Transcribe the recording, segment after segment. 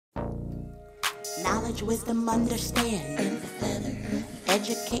Knowledge, wisdom, understanding.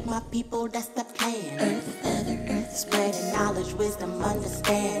 Educate my people, that's the plan. Spreading knowledge, wisdom,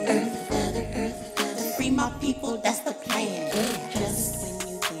 understanding. Free my people, that's the plan. Just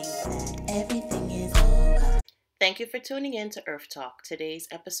when you think that everything is over. Thank you for tuning in to Earth Talk. Today's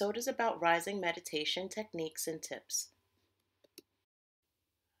episode is about rising meditation techniques and tips.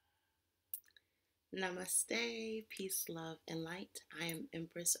 Namaste, peace, love, and light. I am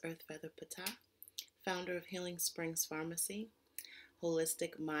Empress Earth Feather Ptah, founder of Healing Springs Farmacy,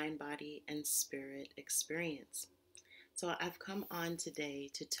 holistic mind, body, and spirit experience. So I've come on today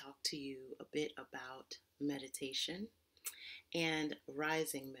to talk to you a bit about meditation and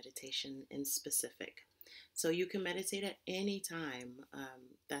rising meditation in specific. So you can meditate at any time.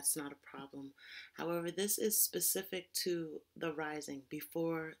 That's not a problem. However, this is specific to the rising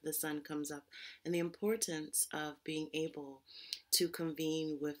before the sun comes up and the importance of being able to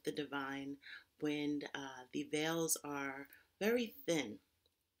convene with the divine when the veils are very thin.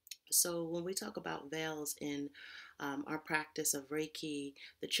 So when we talk about veils in our practice of Reiki,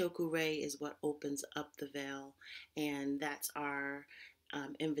 the choku ray is what opens up the veil, and that's our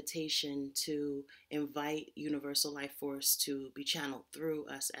invitation to invite universal life force to be channeled through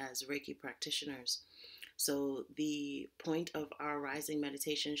us as Reiki practitioners. So the point of our rising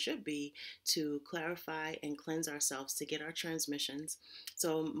meditation should be to clarify and cleanse ourselves to get our transmissions.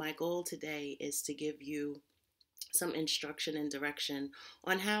 So my goal today is to give you some instruction and direction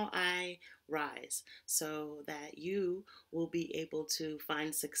on how I rise so that you will be able to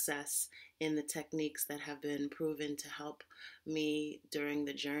find success in the techniques that have been proven to help me during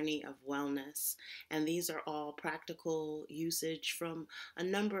the journey of wellness. And these are all practical usage from a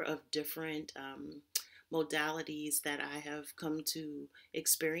number of different modalities that I have come to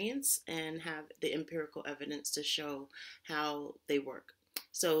experience and have the empirical evidence to show how they work.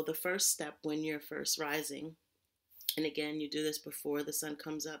 So the first step when you're first rising, and again, you do this before the sun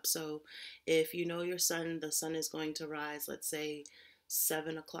comes up. So if you know the sun is going to rise, let's say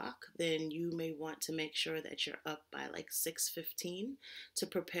 7 o'clock, then you may want to make sure that you're up by like 6:15 to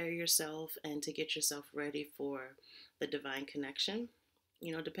prepare yourself and to get yourself ready for the divine connection,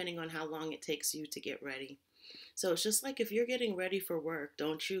 depending on how long it takes you to get ready. So it's just like if you're getting ready for work,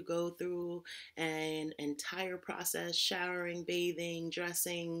 don't you go through an entire process, showering, bathing,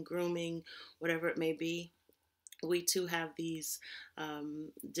 dressing, grooming, whatever it may be. We too have these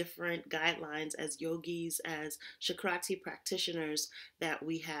different guidelines as yogis, as Chakrati practitioners that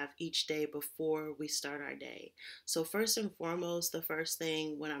we have each day before we start our day. So first and foremost, the first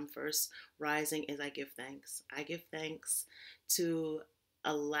thing when I'm first rising is I give thanks. I give thanks to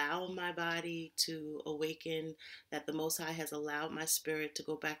allow my body to awaken, that the Most High has allowed my spirit to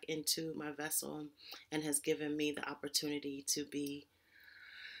go back into my vessel and has given me the opportunity to be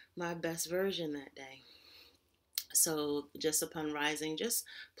my best version that day. So just upon rising, just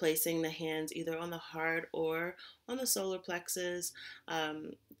placing the hands either on the heart or on the solar plexus.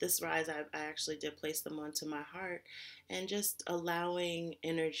 This rise, I actually did place them onto my heart, and just allowing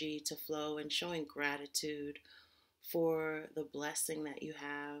energy to flow and showing gratitude for the blessing that you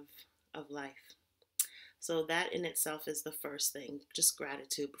have of life. So that in itself is the first thing, just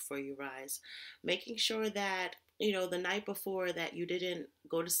gratitude before you rise. Making sure that, the night before, that you didn't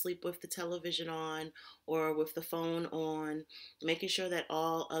go to sleep with the television on or with the phone on, making sure that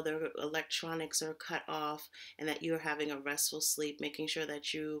all other electronics are cut off and that you're having a restful sleep, making sure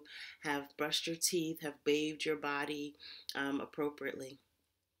that you have brushed your teeth, have bathed your body appropriately.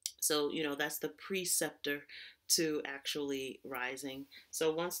 So, that's the preceptor to actually rising.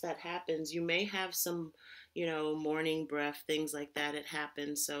 So once that happens, you may have some, morning breath, things like that. It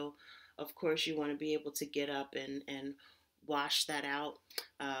happens. So, of course, you want to be able to get up and wash that out,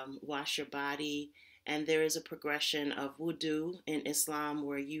 wash your body. And there is a progression of wudu in Islam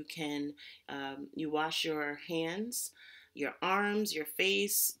where you wash your hands, your arms, your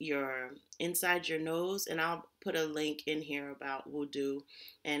face, your inside your nose, and I'll put a link in here about wudu,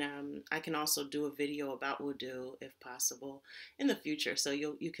 and I can also do a video about wudu if possible in the future, so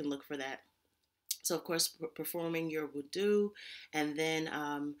you can look for that. So of course, performing your wudu, and then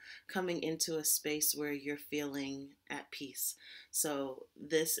coming into a space where you're feeling at peace. So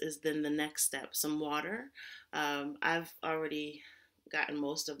this is then the next step. Some water. I've already gotten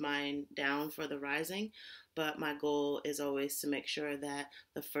most of mine down for the rising, but my goal is always to make sure that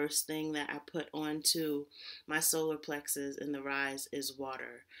the first thing that I put onto my solar plexus in the rise is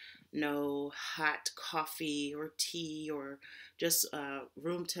water. No hot coffee or tea or just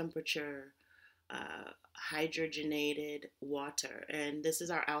room temperature hydrogenated water. And this is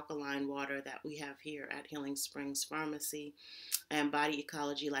our alkaline water that we have here at Healing Springs Farmacy. And Body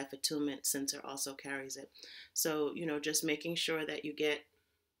Ecology Life Attunement Center also carries it. So, just making sure that you get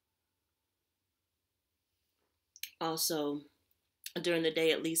also during the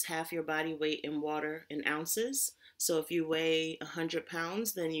day at least half your body weight in water in ounces. So if you weigh 100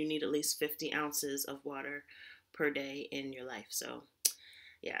 pounds, then you need at least 50 ounces of water per day in your life. So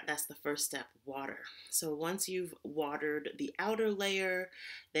yeah, that's the first step, water. So once you've watered the outer layer,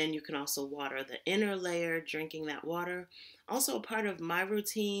 then you can also water the inner layer, drinking that water. Also, a part of my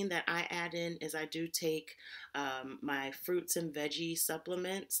routine that I add in is I do take my fruits and veggie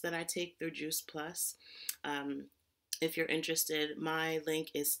supplements that I take through Juice Plus. If you're interested, my link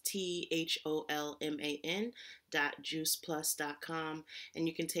is tholman.juiceplus.com, and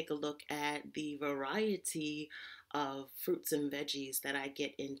you can take a look at the variety of fruits and veggies that I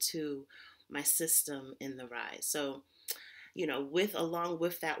get into my system in the rise. So, along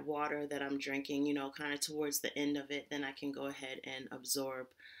with that water that I'm drinking, kind of towards the end of it, then I can go ahead and absorb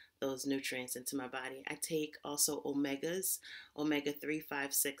those nutrients into my body. I take also omegas, omega 3,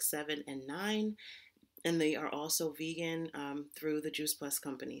 5, 6, 7, and 9. And they are also vegan through the Juice Plus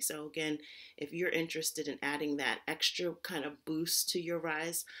company. So again, if you're interested in adding that extra kind of boost to your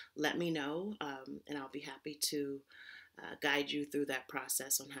rise, let me know, and I'll be happy to guide you through that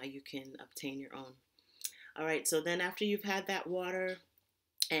process on how you can obtain your own. All right, so then after you've had that water,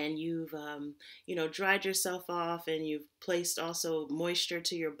 and you've dried yourself off, and you've placed also moisture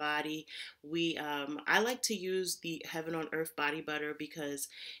to your body, I like to use the Heaven on Earth body butter because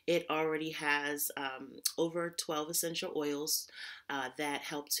it already has over 12 essential oils that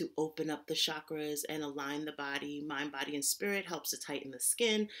help to open up the chakras and align the body, mind, body, and spirit. Helps to tighten the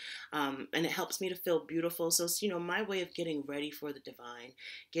skin, and it helps me to feel beautiful. So it's my way of getting ready for the divine,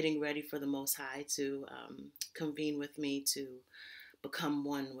 getting ready for the Most High to convene with me, to become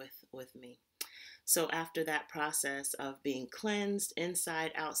one with me. So after that process of being cleansed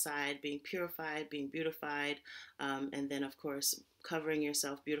inside, outside, being purified, being beautified, and then of course covering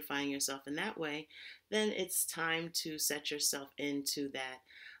yourself, beautifying yourself in that way, then it's time to set yourself into that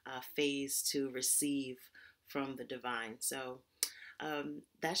phase to receive from the divine. So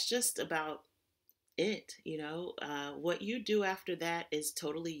that's just about it. What you do after that is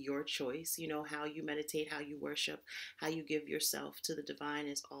totally your choice. How you meditate, how you worship, how you give yourself to the divine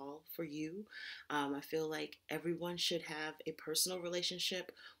is all for you. I feel like everyone should have a personal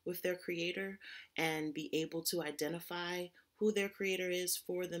relationship with their creator and be able to identify who their creator is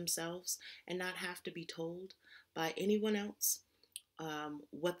for themselves and not have to be told by anyone else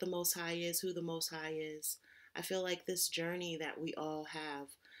what the Most High is, who the Most High is. I feel like this journey that we all have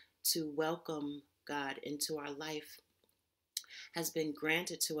to welcome God into our life has been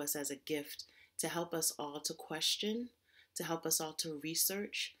granted to us as a gift to help us all to question, to help us all to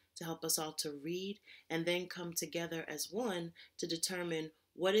research, to help us all to read, and then come together as one to determine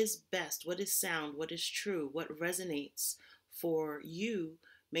what is best, what is sound, what is true, what resonates for you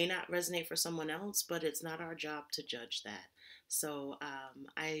may not resonate for someone else, but it's not our job to judge that. So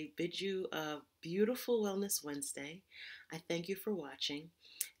I bid you a beautiful Wellness Wednesday. I thank you for watching.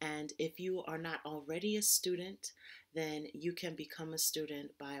 And if you are not already a student, then you can become a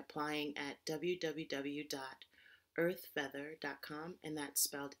student by applying at www.earthfeather.com, and that's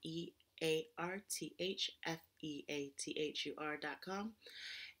spelled EARTHFEATHUR.com.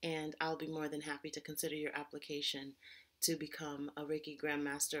 And I'll be more than happy to consider your application to become a Reiki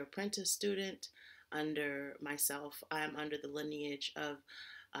Grandmaster Apprentice student under myself. I'm under the lineage of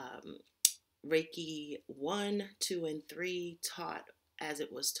Reiki 1, 2, and 3 taught as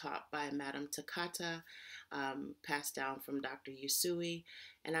it was taught by Madam Takata, passed down from Dr. Yusui,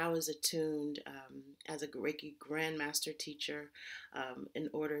 and I was attuned as a Reiki Grandmaster teacher in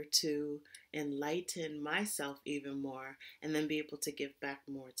order to enlighten myself even more and then be able to give back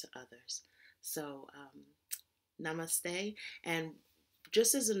more to others. So namaste. And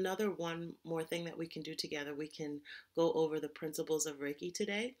just as another one more thing that we can do together, we can go over the principles of Reiki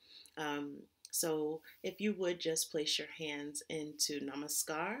today. So if you would just place your hands into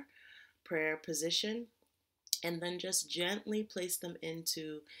Namaskar, prayer position, and then just gently place them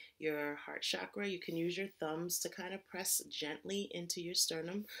into your heart chakra. You can use your thumbs to kind of press gently into your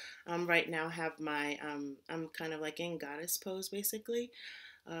sternum. Right now I have my, I'm kind of like in goddess pose basically,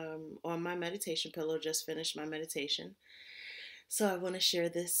 on my meditation pillow, just finished my meditation. So I want to share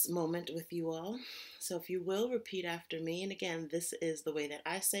this moment with you all. So if you will repeat after me, and again, this is the way that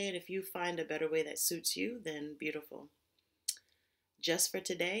I say it. If you find a better way that suits you, then beautiful. Just for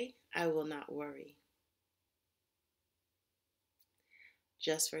today, I will not worry.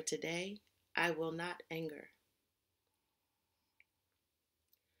 Just for today, I will not anger.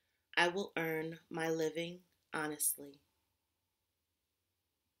 I will earn my living honestly.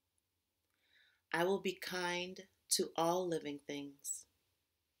 I will be kind to all living things.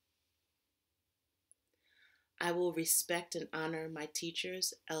 I will respect and honor my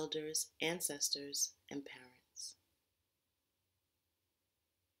teachers, elders, ancestors, and parents.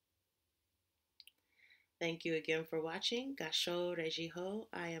 Thank you again for watching. Gasho Rejiho.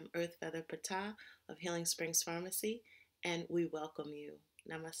 I am Earth Feather Ptah of Healing Springs Pharmacy, and we welcome you.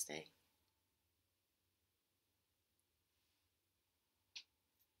 Namaste.